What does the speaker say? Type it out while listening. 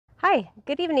Hi,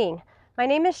 good evening. My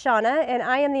name is Shauna and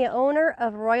I am the owner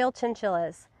of Royal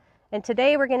Chinchillas. And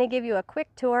today we're going to give you a quick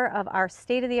tour of our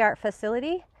state-of-the-art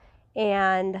facility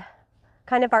and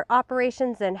kind of our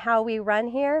operations and how we run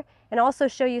here, and also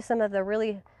show you some of the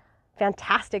really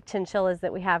fantastic chinchillas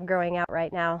that we have growing out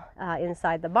right now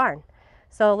inside the barn.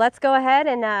 So let's go ahead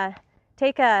and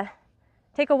take a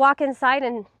walk inside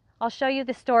and I'll show you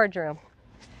the storage room.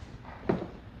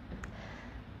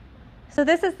 So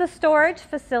this is the storage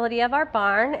facility of our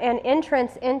barn, an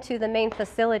entrance into the main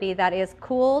facility that is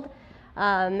cooled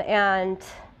and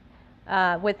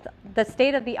with the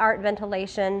state-of-the-art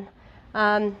ventilation.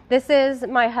 This is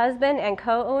my husband and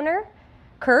co-owner,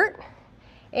 Kurt.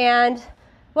 And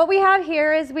what we have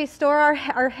here is we store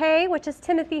our hay, which is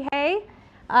Timothy hay,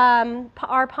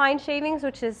 our pine shavings,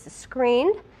 which is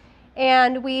screened,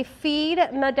 and we feed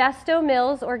Modesto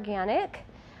Mills Organic,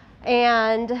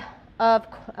 and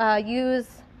use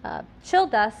chill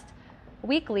dust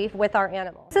weekly with our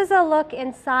animals. This is a look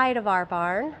inside of our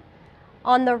barn.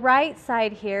 On the right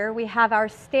side here, we have our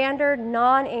standard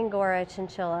non-Angora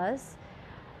chinchillas.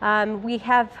 We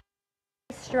have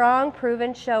a strong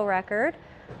proven show record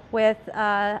with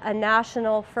a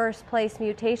national first place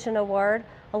mutation award,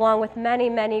 along with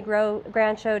many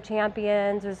Grand Show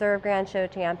champions, reserve Grand Show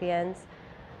champions.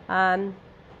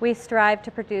 We strive to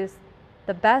produce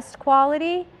the best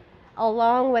quality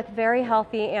along with very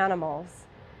healthy animals.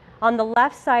 On the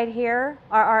left side here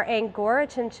are our Angora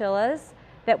chinchillas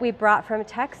that we brought from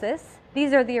Texas.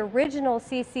 These are the original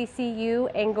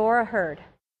CCCU Angora herd.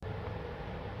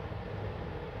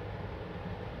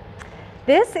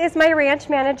 This is my ranch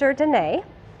manager, Danae.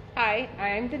 Hi,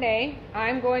 I'm Danae.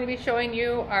 I'm going to be showing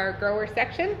you our grower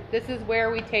section. This is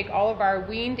where we take all of our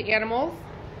weaned animals.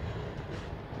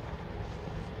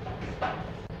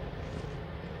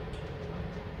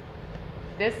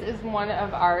 This is one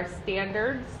of our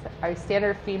standards, our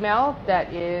standard female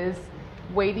that is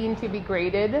waiting to be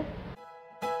graded.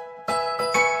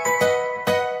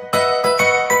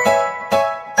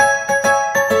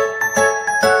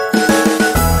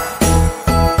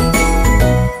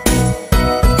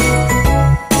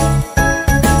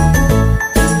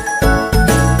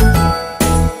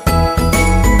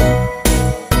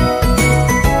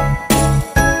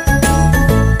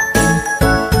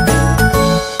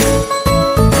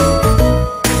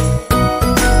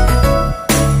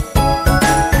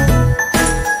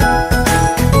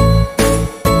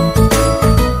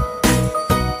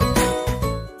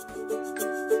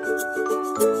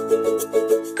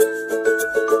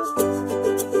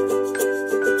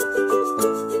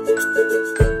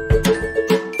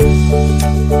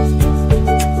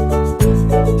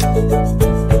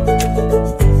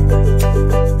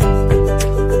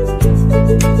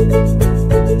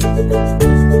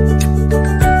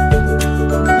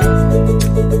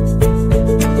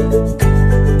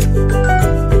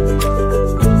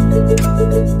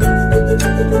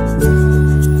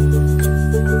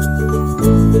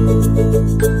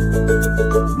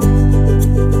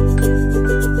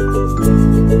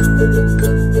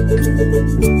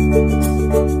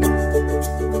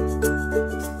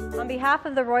 On behalf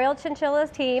of the Royal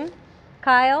Chinchillas team,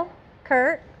 Kyle,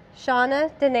 Kurt,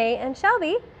 Shauna, Danae, and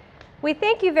Shelby, we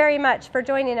thank you very much for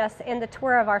joining us in the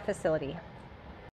tour of our facility.